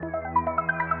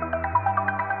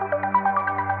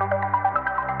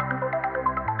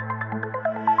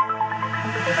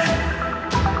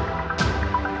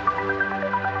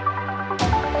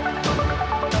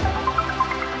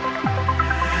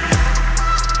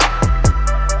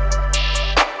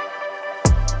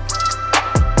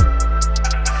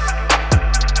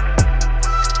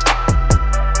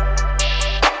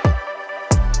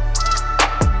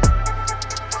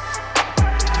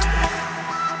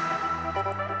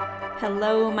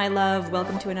Hello, my love.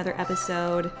 Welcome to another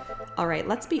episode. All right,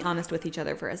 let's be honest with each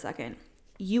other for a second.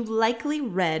 You likely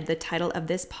read the title of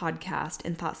this podcast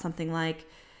and thought something like,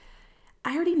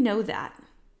 I already know that.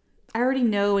 I already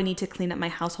know I need to clean up my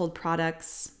household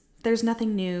products. There's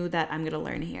nothing new that I'm going to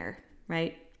learn here,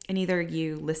 right? And either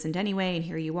you listened anyway and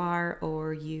here you are,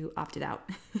 or you opted out.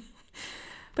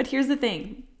 But here's the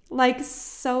thing, like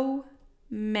so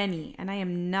many, and I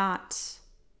am not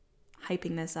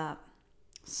hyping this up,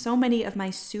 so many of my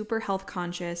super health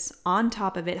conscious, on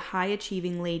top of it, high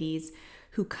achieving ladies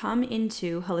who come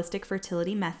into holistic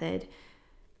fertility method,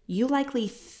 you likely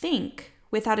think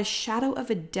without a shadow of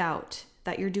a doubt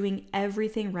that you're doing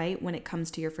everything right when it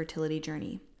comes to your fertility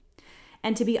journey.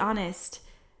 And to be honest,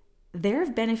 there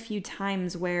have been a few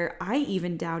times where I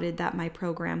even doubted that my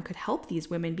program could help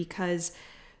these women because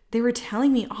they were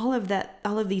telling me all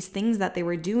of these things that they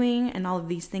were doing and all of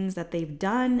these things that they've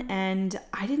done, and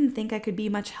I didn't think I could be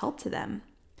much help to them.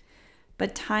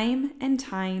 But time and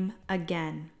time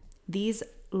again, these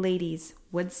ladies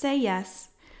would say yes.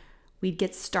 We'd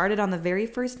get started on the very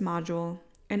first module,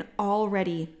 and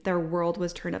already their world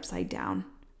was turned upside down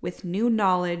with new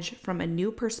knowledge from a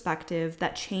new perspective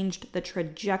that changed the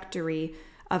trajectory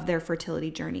of their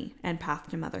fertility journey and path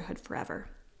to motherhood forever.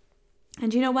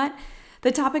 And you know what?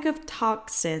 The topic of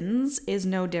toxins is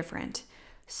no different.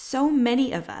 So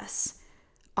many of us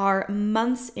are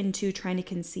months into trying to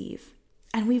conceive,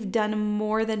 and we've done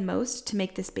more than most to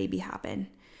make this baby happen.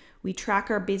 We track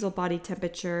our basal body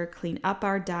temperature, clean up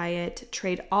our diet,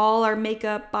 trade all our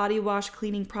makeup, body wash,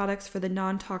 cleaning products for the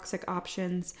non-toxic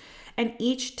options. And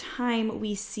each time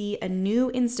we see a new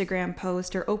Instagram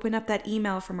post or open up that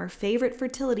email from our favorite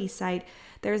fertility site,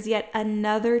 there's yet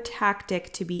another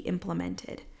tactic to be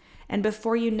implemented. And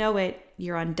before you know it,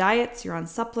 you're on diets, you're on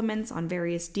supplements, on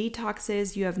various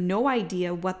detoxes. You have no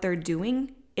idea what they're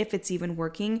doing, if it's even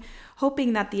working,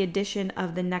 hoping that the addition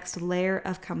of the next layer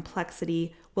of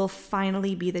complexity will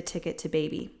finally be the ticket to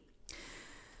baby.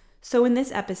 So in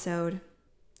this episode,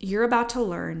 you're about to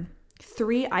learn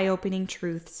 3 eye-opening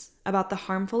truths about the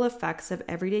harmful effects of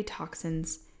everyday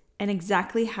toxins and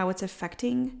exactly how it's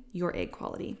affecting your egg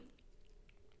quality.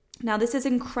 Now, this is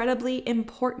incredibly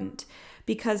important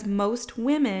because most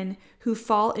women who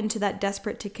fall into that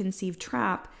desperate to conceive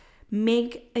trap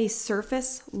make a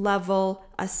surface level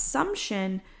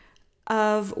assumption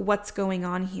of what's going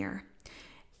on here.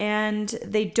 And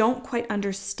they don't quite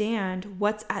understand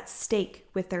what's at stake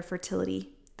with their fertility,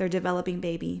 their developing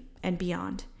baby, and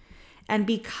beyond. And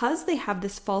because they have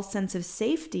this false sense of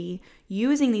safety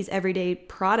using these everyday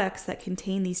products that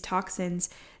contain these toxins,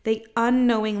 they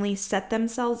unknowingly set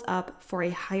themselves up for a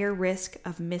higher risk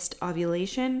of missed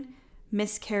ovulation,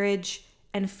 miscarriage,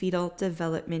 and fetal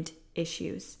development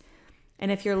issues. And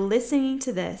if you're listening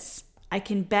to this, I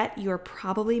can bet you're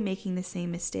probably making the same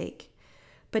mistake.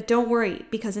 But don't worry,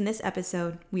 because in this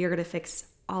episode, we are going to fix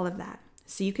all of that.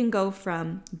 So you can go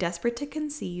from desperate to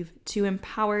conceive to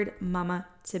empowered mama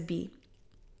to be,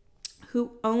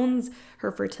 who owns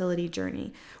her fertility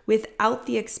journey without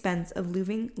the expense of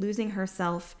losing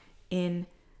herself in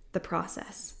the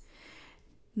process.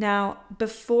 Now,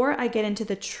 before I get into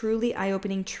the truly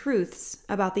eye-opening truths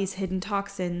about these hidden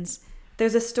toxins,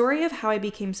 there's a story of how I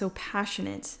became so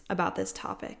passionate about this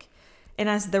topic. And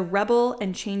as the rebel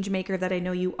and change maker that I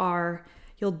know you are,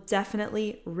 you'll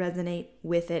definitely resonate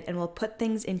with it and will put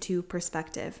things into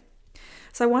perspective.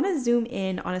 So I want to zoom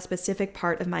in on a specific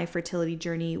part of my fertility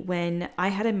journey when I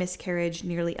had a miscarriage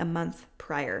nearly a month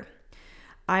prior.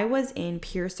 I was in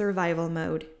pure survival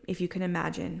mode, if you can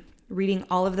imagine, reading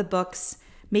all of the books,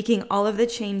 making all of the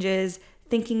changes,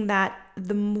 thinking that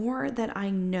the more that I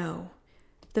know,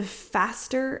 the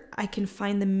faster I can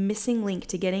find the missing link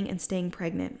to getting and staying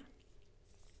pregnant.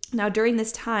 Now, during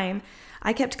this time,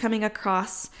 I kept coming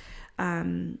across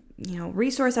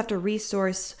resource after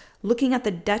resource, looking at the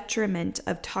detriment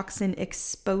of toxin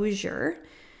exposure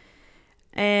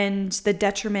and the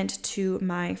detriment to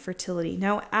my fertility.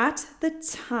 Now, at the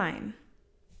time,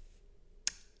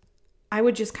 I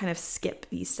would just kind of skip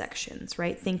these sections,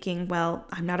 right? Thinking, well,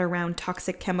 I'm not around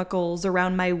toxic chemicals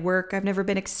around my work. I've never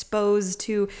been exposed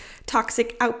to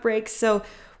toxic outbreaks. So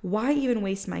why even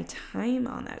waste my time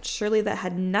on that? Surely that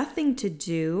had nothing to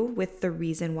do with the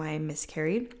reason why I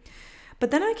miscarried. But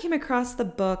then I came across the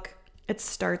book, It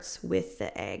Starts with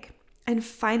the Egg. And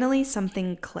finally,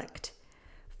 something clicked.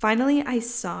 Finally, I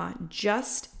saw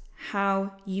just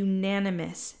how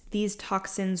unanimous these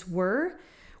toxins were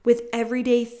with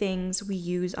everyday things we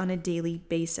use on a daily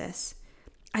basis.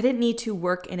 I didn't need to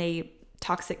work in a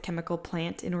toxic chemical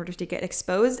plant in order to get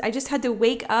exposed. I just had to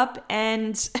wake up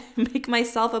and make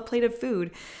myself a plate of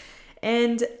food.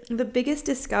 And the biggest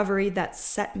discovery that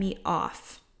set me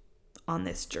off on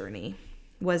this journey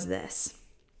was this.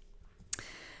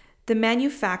 The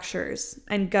manufacturers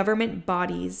and governing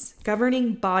bodies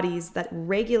that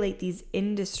regulate these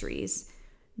industries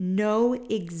know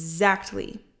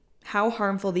exactly how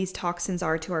harmful these toxins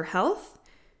are to our health,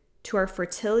 to our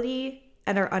fertility,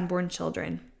 and our unborn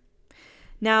children.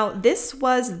 Now, this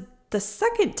was the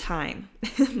second time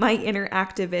my inner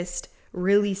activist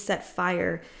really set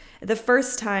fire. The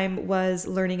first time was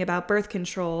learning about birth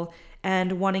control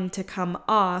and wanting to come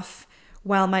off,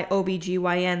 while my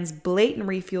OBGYN's blatant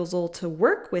refusal to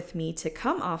work with me to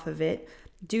come off of it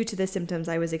due to the symptoms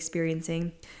I was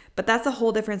experiencing. But that's a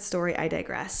whole different story. I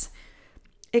digress.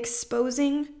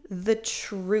 Exposing the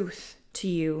truth to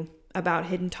you about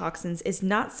hidden toxins is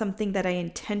not something that I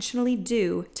intentionally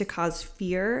do to cause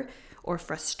fear or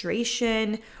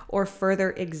frustration or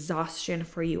further exhaustion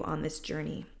for you on this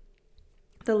journey.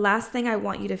 The last thing I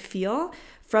want you to feel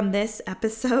from this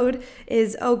episode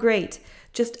is, oh, great,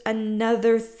 just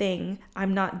another thing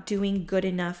I'm not doing good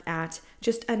enough at,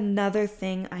 just another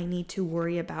thing I need to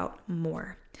worry about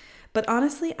more. But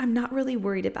honestly, I'm not really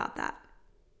worried about that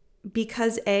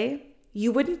because A,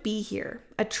 you wouldn't be here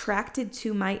attracted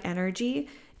to my energy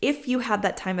if you had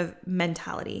that time of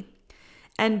mentality.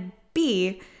 And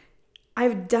B,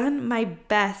 I've done my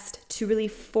best to really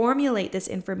formulate this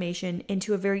information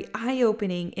into a very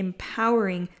eye-opening,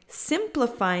 empowering,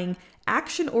 simplifying,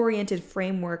 action-oriented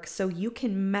framework so you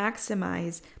can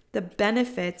maximize the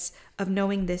benefits of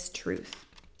knowing this truth.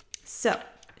 So,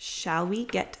 shall we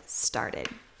get started?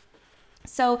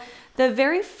 So, the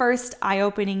very first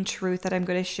eye-opening truth that I'm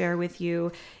going to share with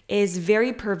you is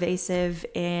very pervasive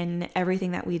in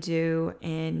everything that we do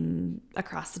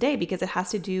across the day because it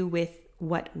has to do with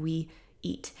what we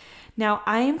eat. Now,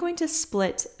 I am going to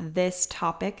split this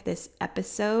topic, this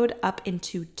episode, up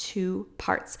into two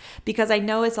parts because I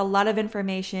know it's a lot of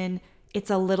information,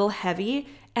 it's a little heavy,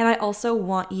 and I also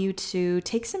want you to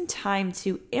take some time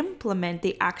to implement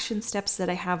the action steps that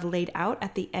I have laid out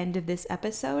at the end of this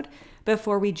episode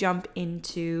before we jump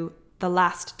into the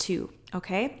last two,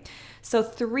 okay? So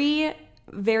 3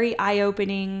 very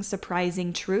eye-opening,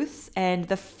 surprising truths. And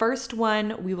the first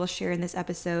one we will share in this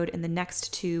episode, and the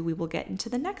next 2 we will get into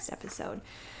the next episode.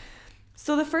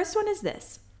 So the first one is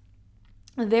this.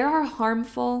 There are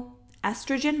harmful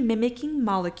estrogen-mimicking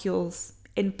molecules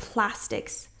in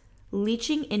plastics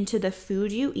leaching into the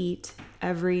food you eat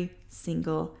every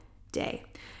single day.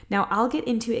 Now, I'll get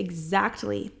into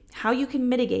exactly how you can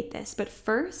mitigate this. But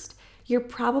first, you're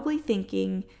probably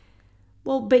thinking,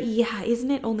 well, but yeah,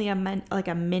 isn't it only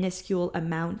a minuscule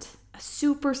amount, a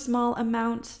super small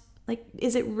amount? Like,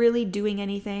 is it really doing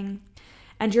anything?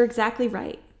 And you're exactly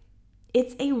right.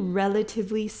 It's a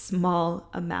relatively small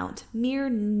amount, mere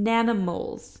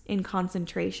nanomoles in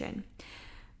concentration.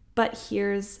 But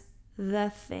here's the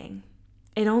thing.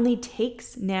 It only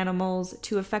takes nanomoles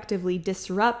to effectively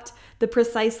disrupt the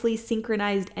precisely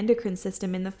synchronized endocrine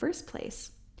system in the first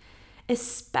place,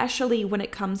 especially when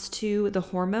it comes to the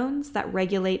hormones that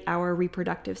regulate our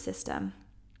reproductive system.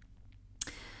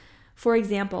 For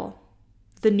example,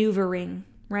 the NuvaRing,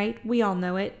 right? We all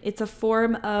know it. It's a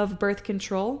form of birth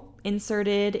control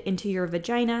inserted into your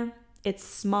vagina. It's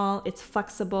small, it's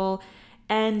flexible,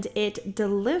 and it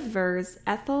delivers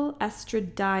ethyl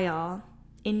estradiol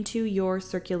into your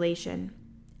circulation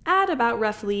at about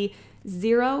roughly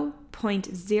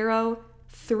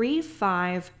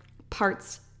 0.035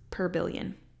 parts per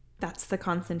billion. That's the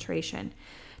concentration.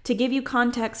 To give you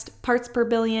context, parts per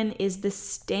billion is the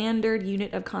standard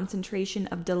unit of concentration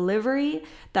of delivery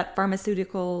that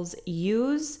pharmaceuticals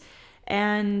use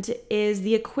and is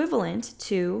the equivalent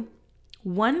to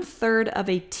 1/3 of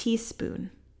a teaspoon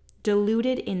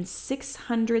diluted in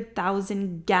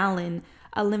 600,000 gallon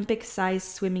Olympic-sized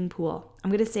swimming pool. I'm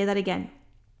going to say that again.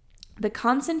 The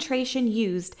concentration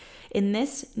used in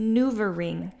this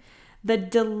NuvaRing, the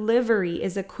delivery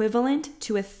is equivalent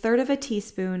to 1/3 of a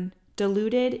teaspoon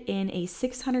diluted in a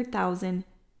 600,000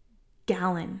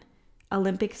 gallon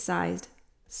Olympic-sized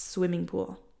swimming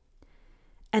pool.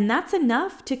 And that's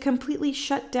enough to completely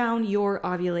shut down your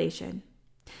ovulation.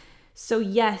 So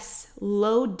yes,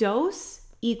 low dose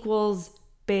equals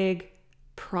big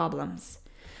problems.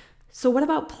 So what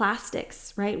about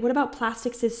plastics, right? What about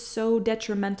plastics is so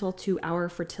detrimental to our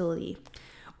fertility?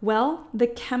 Well, the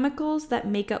chemicals that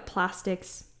make up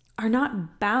plastics are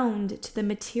not bound to the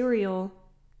material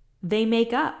they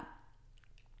make up,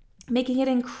 making it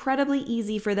incredibly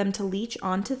easy for them to leach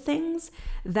onto things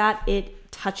that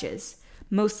it touches.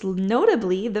 Most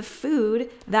notably, the food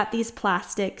that these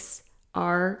plastics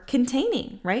are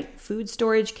containing, right? Food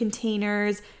storage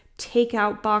containers,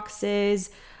 takeout boxes,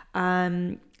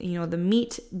 the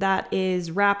meat that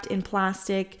is wrapped in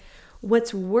plastic.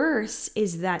 What's worse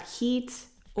is that heat,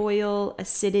 oil,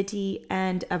 acidity,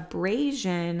 and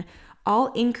abrasion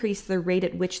all increase the rate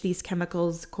at which these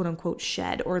chemicals, quote unquote,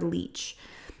 shed or leach.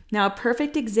 Now, a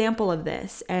perfect example of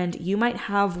this, and you might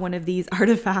have one of these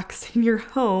artifacts in your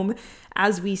home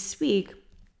as we speak,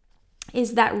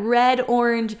 is that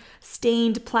red-orange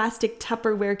stained plastic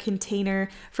Tupperware container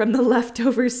from the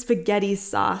leftover spaghetti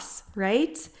sauce,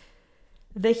 right?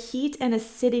 The heat and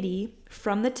acidity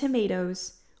from the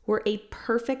tomatoes were a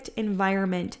perfect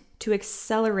environment to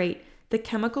accelerate the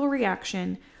chemical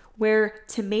reaction where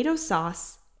tomato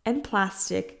sauce and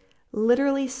plastic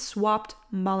literally swapped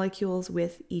molecules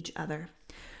with each other,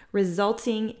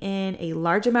 resulting in a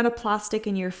large amount of plastic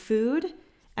in your food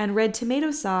and red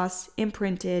tomato sauce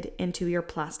imprinted into your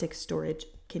plastic storage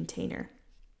container.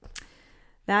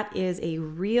 That is a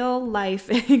real life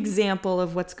example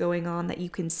of what's going on that you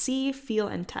can see, feel,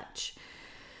 and touch.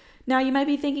 Now you might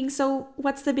be thinking, so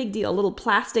what's the big deal? A little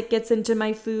plastic gets into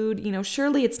my food,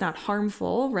 surely it's not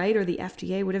harmful, right? Or the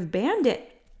FDA would have banned it.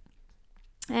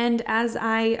 And as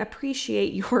I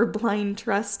appreciate your blind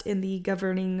trust in the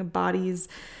governing bodies,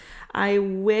 I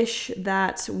wish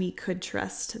that we could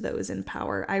trust those in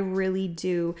power. I really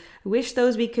do. I wish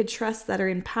those we could trust that are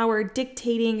in power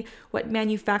dictating what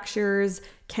manufacturers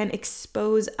can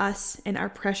expose us and our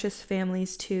precious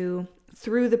families to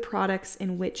through the products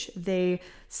in which they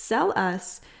sell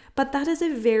us. But that is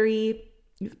a very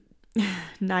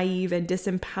naive and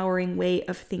disempowering way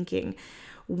of thinking.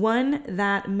 One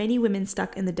that many women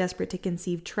stuck in the desperate to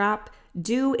conceive trap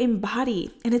do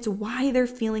embody, and it's why they're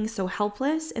feeling so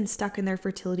helpless and stuck in their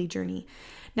fertility journey.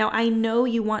 Now, I know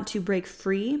you want to break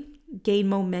free, gain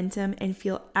momentum, and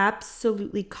feel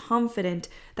absolutely confident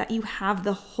that you have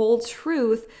the whole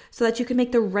truth so that you can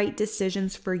make the right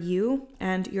decisions for you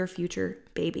and your future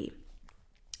baby.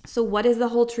 So what is the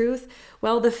whole truth?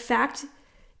 Well, the fact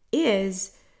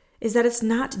is that it's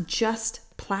not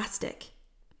just plastic,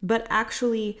 but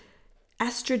actually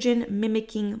estrogen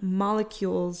mimicking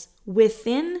molecules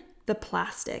within the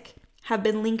plastic have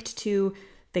been linked to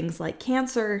things like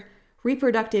cancer,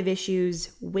 reproductive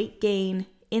issues, weight gain,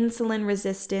 insulin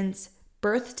resistance,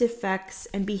 birth defects,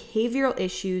 and behavioral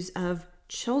issues of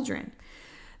children.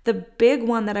 The big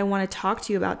one that I want to talk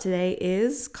to you about today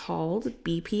is called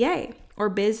BPA,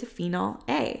 or bisphenol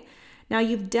A. Now,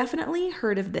 you've definitely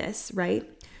heard of this, right?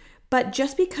 But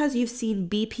just because you've seen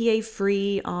BPA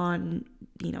free on,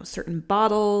 certain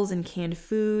bottles and canned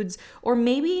foods, or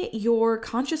maybe you're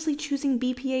consciously choosing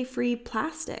BPA free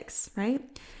plastics, right?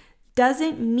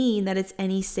 Doesn't mean that it's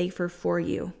any safer for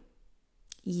you.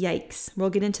 Yikes.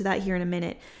 We'll get into that here in a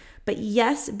minute. But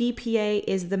yes, BPA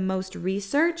is the most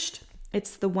researched.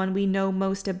 It's the one we know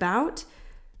most about.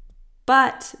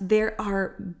 But there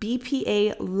are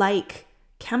BPA-like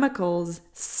chemicals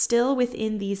still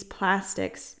within these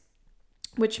plastics,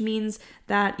 which means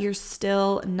that you're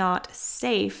still not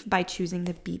safe by choosing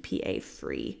the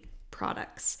BPA-free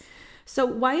products. So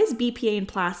why is BPA in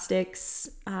plastics,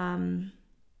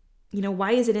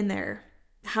 why is it in there?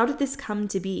 How did this come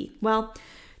to be? Well,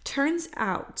 turns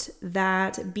out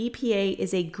that BPA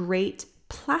is a great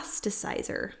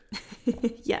plasticizer.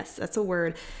 Yes, that's a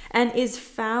word. And is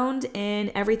found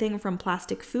in everything from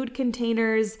plastic food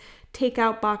containers,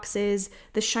 takeout boxes,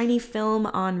 the shiny film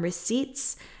on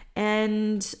receipts,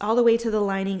 and all the way to the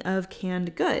lining of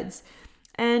canned goods.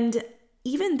 And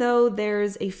even though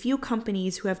there's a few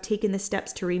companies who have taken the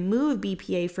steps to remove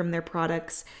BPA from their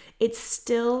products, it's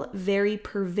still very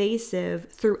pervasive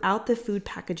throughout the food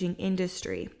packaging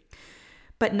industry.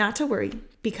 But not to worry,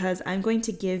 because I'm going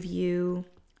to give you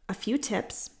a few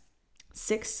tips,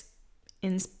 6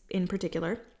 in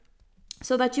particular,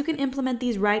 so that you can implement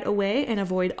these right away and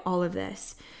avoid all of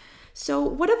this. So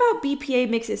what about BPA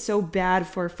makes it so bad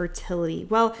for fertility?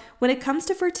 Well, when it comes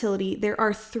to fertility, there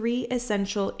are 3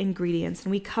 essential ingredients,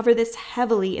 and we cover this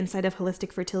heavily inside of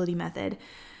Holistic Fertility Method.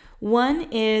 1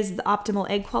 is the optimal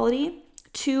egg quality,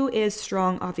 2 is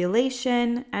strong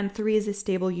ovulation, and 3 is a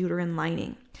stable uterine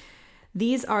lining.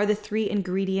 These are the 3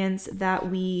 ingredients that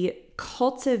we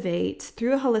cultivate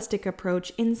through a holistic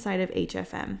approach inside of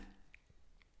HFM.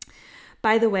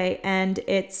 By the way, and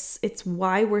it's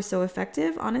why we're so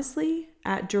effective, honestly,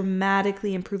 at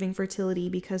dramatically improving fertility,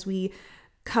 because we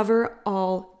cover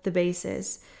all the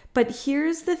bases. But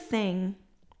here's the thing.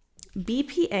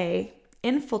 BPA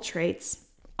infiltrates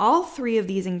all 3 of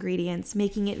these ingredients,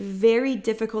 making it very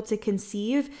difficult to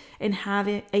conceive and have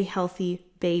a healthy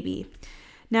baby.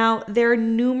 Now, there are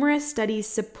numerous studies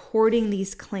supporting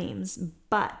these claims,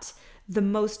 but the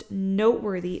most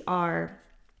noteworthy are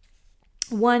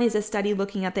One is a study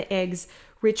looking at the eggs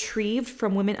retrieved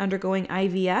from women undergoing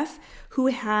IVF who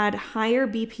had higher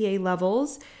BPA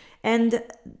levels, and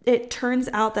it turns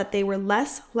out that they were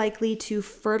less likely to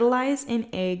fertilize an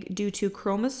egg due to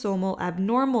chromosomal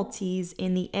abnormalities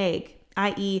in the egg,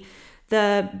 i.e.,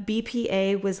 the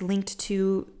BPA was linked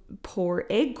to poor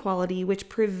egg quality, which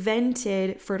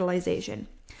prevented fertilization.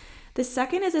 The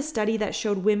second is a study that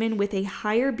showed women with a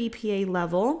higher BPA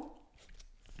level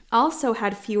also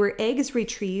had fewer eggs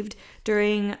retrieved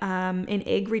during an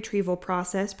egg retrieval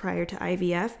process prior to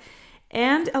IVF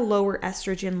and a lower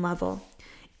estrogen level,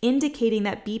 indicating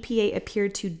that BPA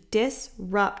appeared to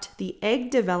disrupt the egg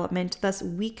development, thus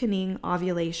weakening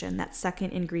ovulation, that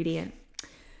second ingredient.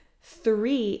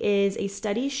 3 is a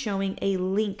study showing a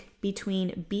link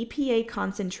between BPA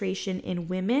concentration in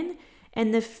women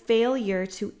and the failure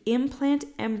to implant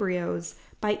embryos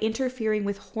by interfering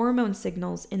with hormone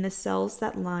signals in the cells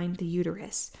that line the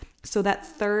uterus. So that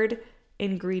third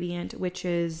ingredient, which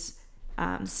is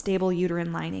stable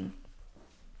uterine lining.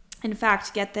 In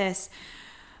fact, get this,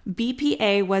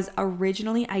 BPA was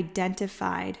originally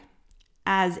identified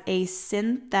as a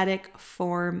synthetic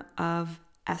form of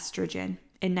estrogen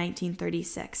in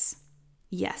 1936.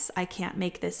 Yes, I can't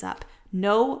make this up.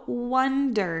 No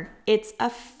wonder it's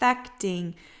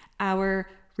affecting our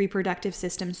reproductive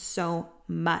system so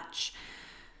much.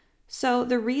 So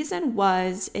the reason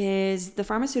is the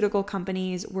pharmaceutical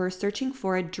companies were searching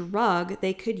for a drug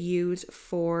they could use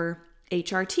for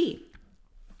HRT,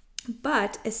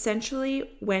 but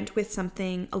essentially went with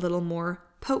something a little more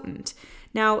potent.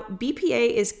 Now,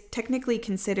 BPA is technically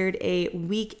considered a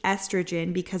weak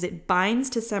estrogen because it binds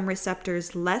to some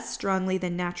receptors less strongly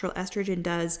than natural estrogen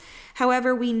does.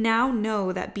 However, we now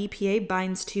know that BPA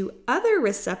binds to other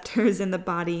receptors in the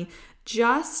body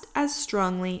just as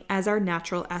strongly as our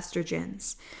natural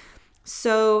estrogens.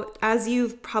 So, as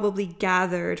you've probably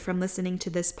gathered from listening to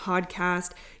this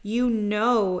podcast, you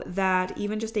know that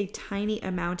even just a tiny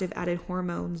amount of added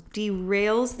hormones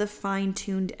derails the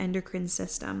fine-tuned endocrine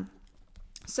system.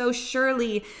 So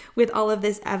surely, with all of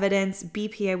this evidence,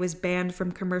 BPA was banned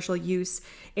from commercial use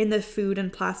in the food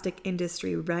and plastic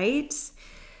industry, right?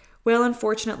 Well,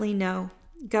 unfortunately, no.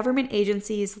 Government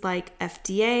agencies like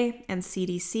FDA and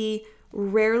CDC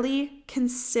rarely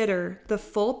consider the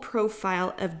full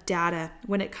profile of data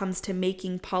when it comes to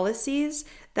making policies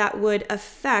that would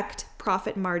affect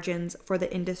profit margins for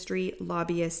the industry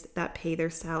lobbyists that pay their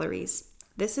salaries.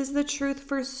 This is the truth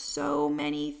for so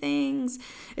many things,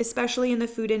 especially in the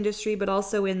food industry, but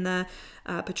also in the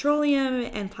petroleum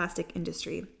and plastic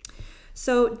industry.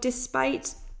 So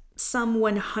despite some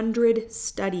 100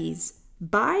 studies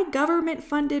by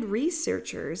government-funded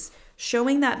researchers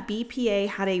showing that BPA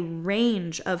had a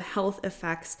range of health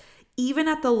effects, even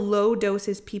at the low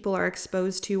doses people are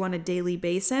exposed to on a daily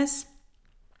basis,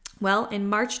 well, in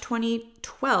March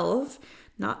 2012,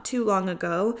 not too long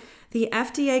ago, the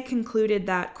FDA concluded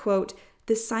that, quote,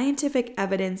 the scientific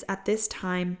evidence at this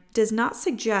time does not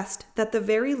suggest that the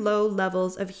very low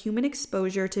levels of human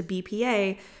exposure to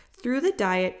BPA through the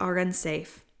diet are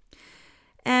unsafe.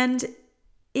 And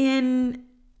in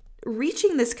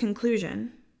reaching this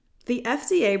conclusion, the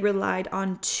FDA relied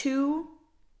on 2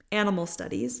 animal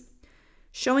studies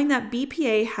showing that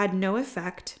BPA had no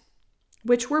effect,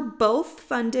 which were both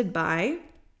funded by,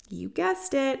 you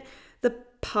guessed it, the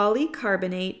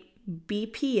Polycarbonate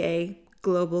BPA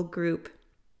Global Group,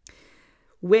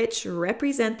 which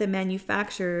represent the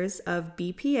manufacturers of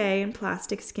BPA and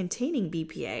plastics containing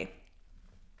BPA.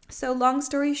 So long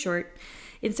story short,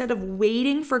 instead of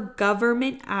waiting for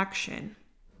government action,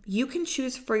 you can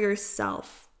choose for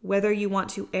yourself whether you want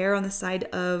to err on the side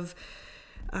of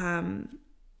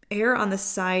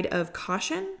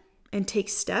caution and take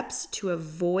steps to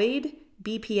avoid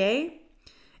BPA.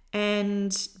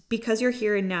 And because you're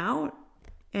here and now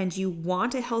and you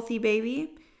want a healthy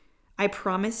baby, I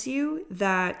promise you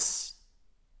that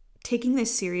taking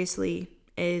this seriously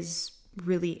is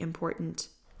really important.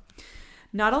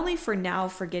 Not only for now,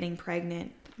 for getting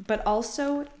pregnant, but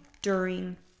also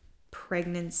during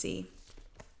pregnancy.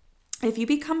 If you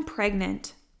become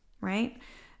pregnant, right,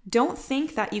 don't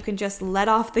think that you can just let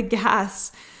off the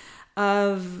gas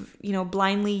of,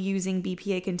 blindly using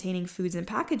BPA containing foods and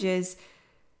packages,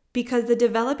 because the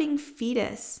developing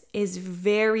fetus is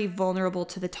very vulnerable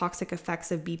to the toxic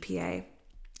effects of BPA.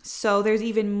 So there's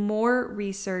even more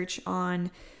research on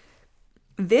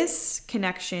this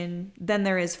connection than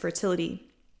there is fertility.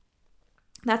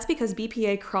 That's because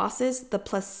BPA crosses the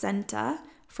placenta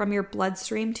from your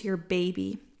bloodstream to your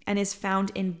baby and is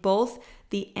found in both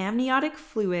the amniotic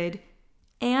fluid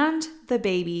and the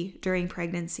baby during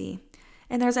pregnancy.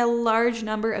 And there's a large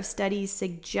number of studies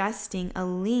suggesting a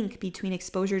link between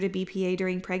exposure to BPA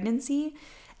during pregnancy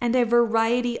and a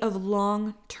variety of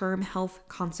long-term health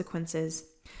consequences,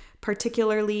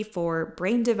 particularly for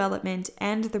brain development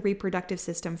and the reproductive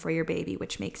system for your baby,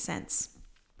 which makes sense.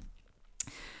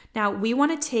 Now, we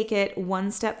want to take it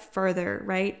one step further,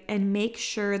 right? And make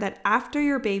sure that after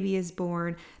your baby is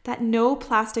born, that no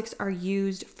plastics are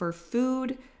used for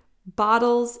food,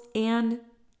 bottles, and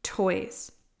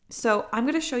toys. So I'm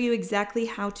going to show you exactly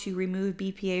how to remove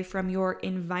BPA from your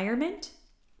environment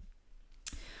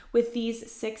with these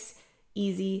 6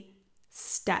 easy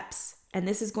steps. And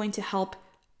this is going to help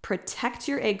protect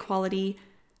your egg quality,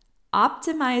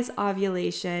 optimize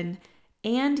ovulation,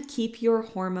 and keep your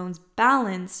hormones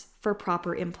balanced for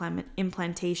proper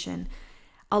implantation,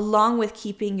 along with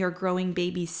keeping your growing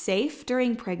baby safe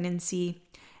during pregnancy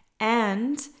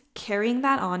and carrying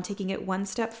that on, taking it one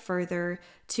step further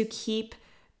to keep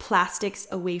plastics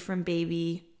away from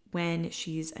baby when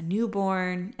she's a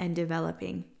newborn and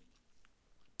developing.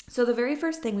 So the very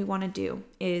first thing we want to do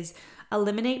is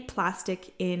eliminate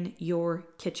plastic in your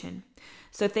kitchen.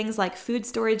 So things like food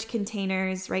storage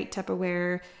containers, right?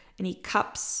 Tupperware, any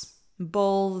cups,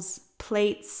 bowls,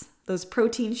 plates, those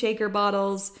protein shaker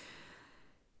bottles.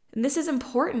 And this is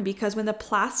important because when the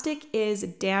plastic is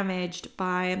damaged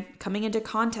by coming into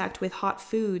contact with hot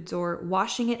foods or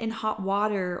washing it in hot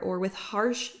water or with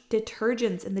harsh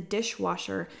detergents in the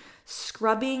dishwasher,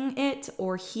 scrubbing it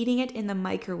or heating it in the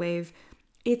microwave,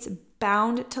 it's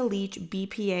bound to leach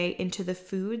BPA into the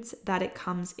foods that it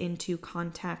comes into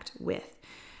contact with.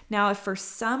 Now, if for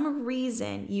some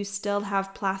reason you still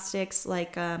have plastics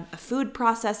like a food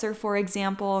processor, for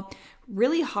example,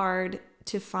 really hard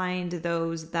to find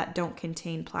those that don't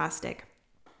contain plastic.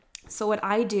 So what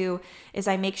I do is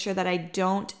I make sure that I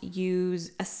don't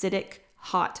use acidic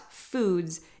hot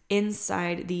foods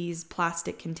inside these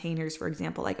plastic containers, for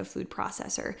example, like a food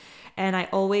processor. And I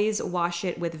always wash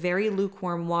it with very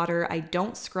lukewarm water. I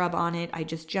don't scrub on it. I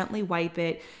just gently wipe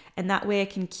it. And that way I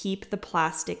can keep the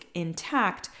plastic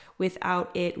intact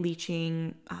without it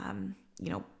leaching,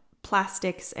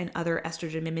 plastics and other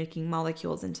estrogen mimicking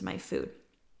molecules into my food.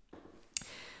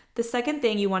 The second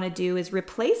thing you want to do is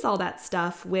replace all that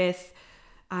stuff with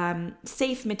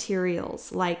safe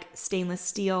materials like stainless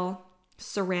steel,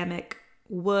 ceramic,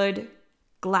 wood,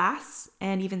 glass,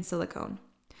 and even silicone.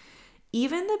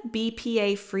 Even the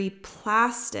BPA-free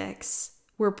plastics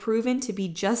were proven to be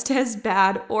just as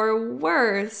bad or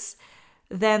worse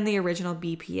than the original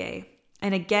BPA.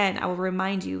 And again, I will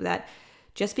remind you that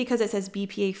just because it says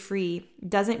BPA-free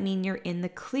doesn't mean you're in the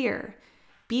clear.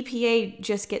 BPA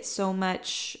just gets so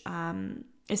much,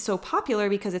 is so popular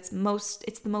because it's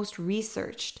the most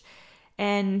researched.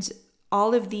 And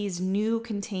all of these new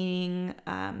containing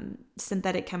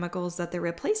synthetic chemicals that they're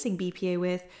replacing BPA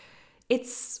with,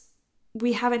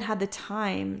 we haven't had the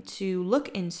time to look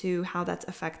into how that's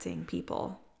affecting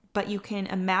people. But you can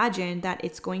imagine that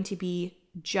it's going to be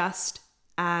just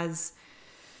as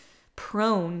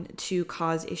prone to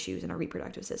cause issues in our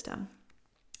reproductive system.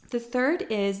 The third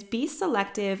is be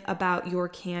selective about your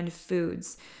canned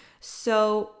foods.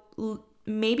 So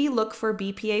maybe look for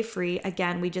BPA free.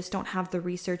 Again, we just don't have the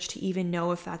research to even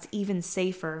know if that's even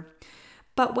safer.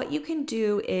 But what you can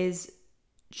do is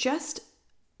just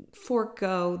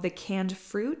forego the canned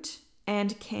fruit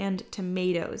and canned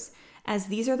tomatoes, as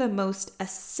these are the most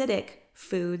acidic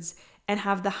foods and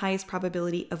have the highest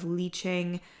probability of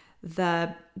leaching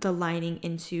the lining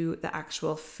into the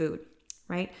actual food,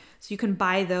 right? So you can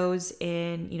buy those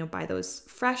buy those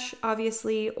fresh,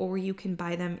 obviously, or you can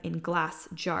buy them in glass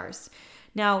jars.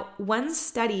 Now, one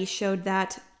study showed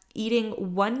that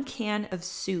eating 1 can of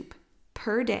soup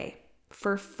per day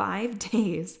for 5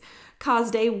 days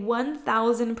caused a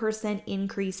 1,000%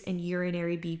 increase in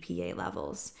urinary BPA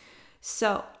levels.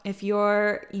 So if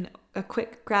you're, a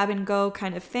quick grab and go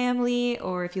kind of family,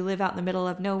 or if you live out in the middle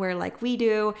of nowhere like we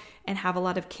do and have a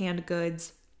lot of canned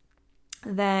goods,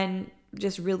 then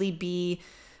just really be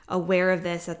aware of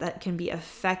this, that can be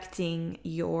affecting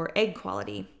your egg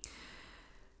quality.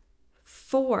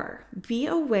 4, be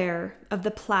aware of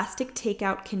the plastic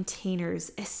takeout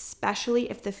containers, especially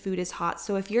if the food is hot.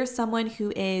 So if you're someone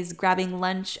who is grabbing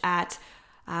lunch at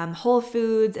Whole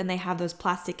Foods and they have those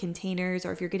plastic containers,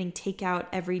 or if you're getting takeout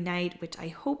every night, which I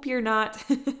hope you're not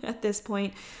at this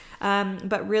point,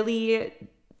 but really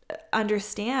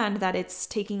understand that it's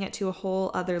taking it to a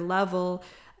whole other level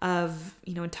of,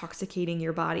 intoxicating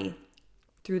your body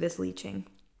through this leaching.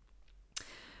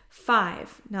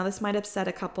 5, now this might upset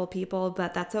a couple people,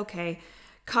 but that's okay.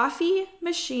 Coffee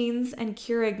machines and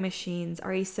Keurig machines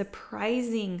are a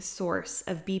surprising source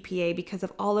of BPA because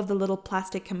of all of the little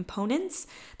plastic components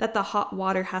that the hot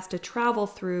water has to travel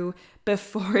through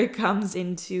before it comes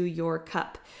into your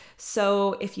cup.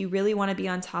 So if you really want to be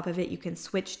on top of it, you can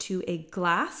switch to a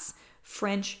glass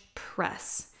French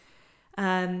press.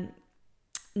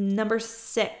 Number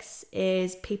 6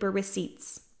 is paper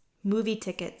receipts, movie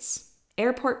tickets,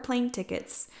 airport plane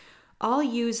tickets. All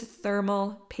use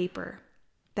thermal paper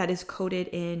that is coated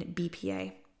in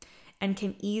BPA and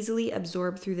can easily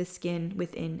absorb through the skin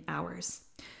within hours.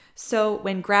 So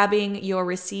when grabbing your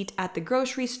receipt at the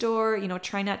grocery store,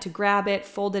 try not to grab it,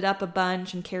 fold it up a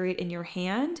bunch and carry it in your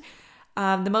hand.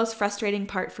 The most frustrating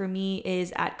part for me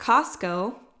is at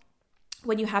Costco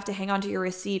when you have to hang on to your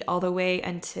receipt all the way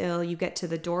until you get to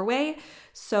the doorway.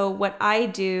 So what I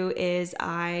do is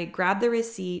I grab the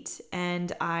receipt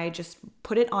and I just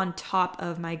put it on top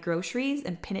of my groceries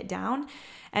and pin it down.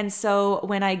 And so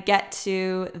when I get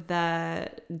to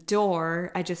the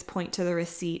door, I just point to the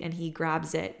receipt and he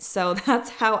grabs it. So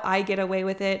that's how I get away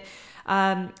with it.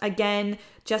 Again,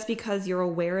 just because you're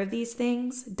aware of these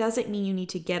things doesn't mean you need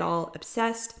to get all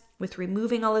obsessed with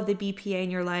removing all of the BPA in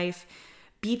your life.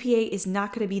 BPA is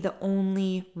not going to be the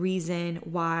only reason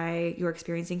why you're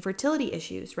experiencing fertility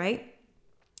issues, right?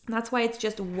 And that's why it's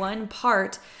just one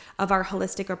part of our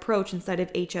holistic approach inside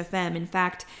of HFM. In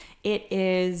fact, it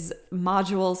is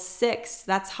module 6.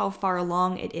 That's how far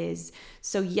along it is.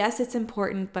 So yes, it's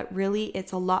important, but really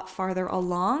it's a lot farther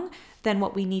along than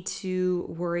what we need to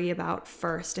worry about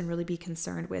first and really be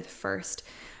concerned with first.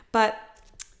 But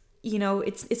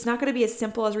it's not going to be as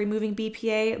simple as removing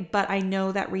BPA, but I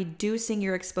know that reducing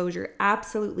your exposure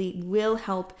absolutely will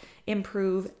help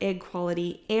improve egg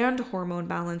quality and hormone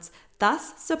balance,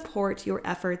 thus support your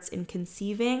efforts in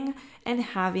conceiving and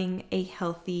having a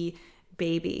healthy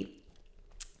baby.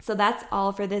 So that's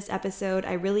all for this episode.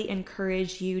 I really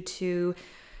encourage you to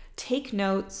take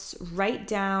notes, write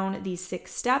down these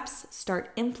 6 steps,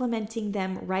 start implementing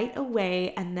them right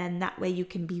away, and then that way you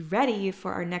can be ready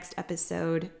for our next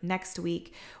episode next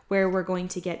week, where we're going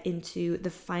to get into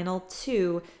the final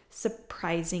 2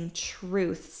 surprising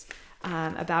truths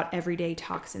about everyday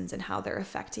toxins and how they're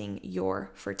affecting your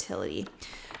fertility.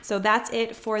 So that's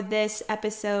it for this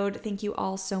episode. Thank you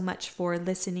all so much for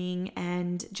listening.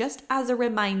 And just as a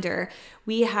reminder,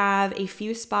 we have a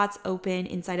few spots open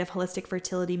inside of Holistic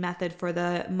Fertility Method for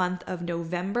the month of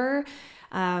November.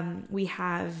 We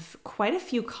have quite a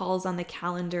few calls on the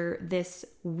calendar this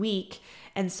week.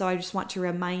 And so I just want to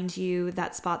remind you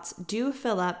that spots do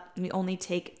fill up. We only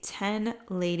take 10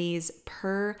 ladies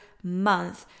per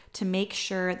month to make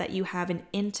sure that you have an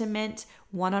intimate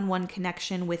one-on-one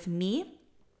connection with me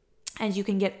and you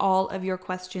can get all of your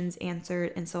questions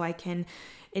answered. And so I can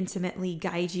intimately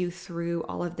guide you through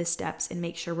all of the steps and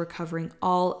make sure we're covering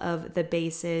all of the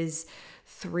bases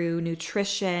through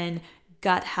nutrition,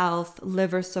 gut health,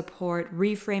 liver support,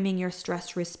 reframing your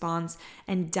stress response,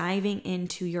 and diving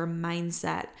into your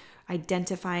mindset,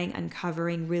 identifying,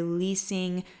 uncovering,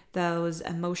 releasing those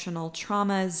emotional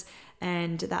traumas,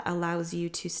 and that allows you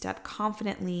to step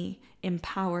confidently,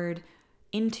 empowered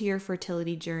into your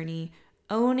fertility journey,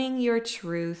 owning your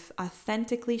truth,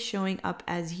 authentically showing up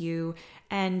as you,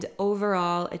 and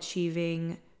overall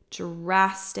achieving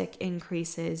drastic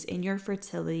increases in your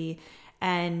fertility.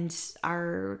 And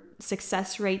our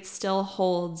success rate still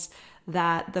holds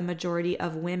that the majority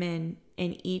of women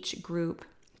in each group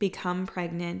become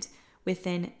pregnant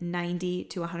within 90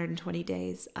 to 120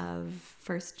 days of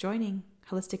first joining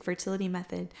Holistic Fertility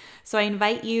Method. So I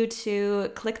invite you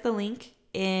to click the link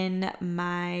in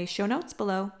my show notes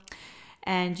below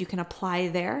and you can apply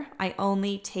there. I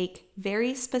only take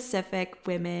very specific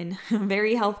women,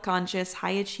 very health conscious,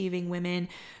 high achieving women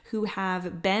who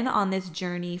have been on this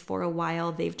journey for a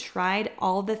while. They've tried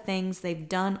all the things, they've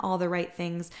done all the right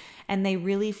things, and they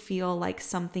really feel like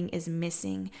something is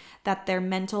missing, that their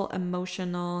mental,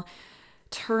 emotional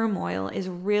turmoil is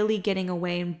really getting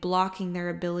away and blocking their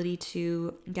ability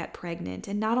to get pregnant.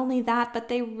 And not only that, but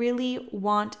they really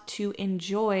want to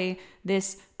enjoy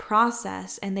this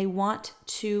process and they want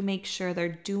to make sure they're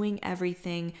doing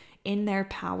everything in their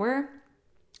power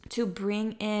to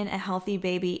bring in a healthy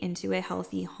baby into a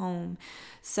healthy home.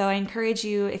 So I encourage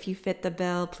you, if you fit the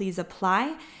bill, please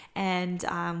apply and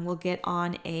we'll get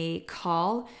on a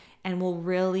call. And we'll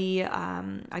really,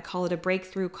 I call it a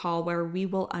breakthrough call, where we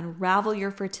will unravel your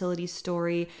fertility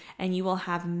story and you will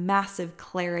have massive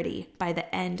clarity by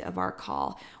the end of our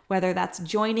call, whether that's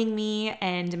joining me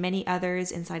and many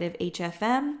others inside of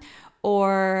HFM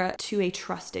or to a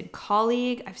trusted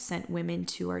colleague. I've sent women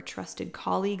to our trusted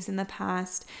colleagues in the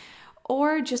past,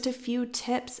 or just a few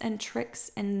tips and tricks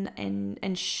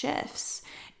and shifts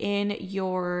in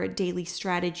your daily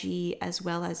strategy as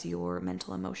well as your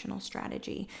mental emotional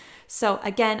strategy. So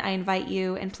again, I invite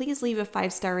you, and please leave a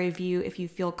 5-star review if you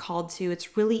feel called to.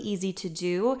 It's really easy to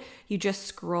do. You just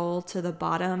scroll to the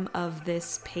bottom of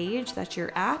this page that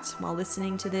you're at while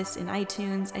listening to this in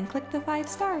iTunes and click the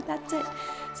 5-star. That's it.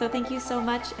 So thank you so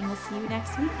much, and we'll see you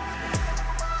next week.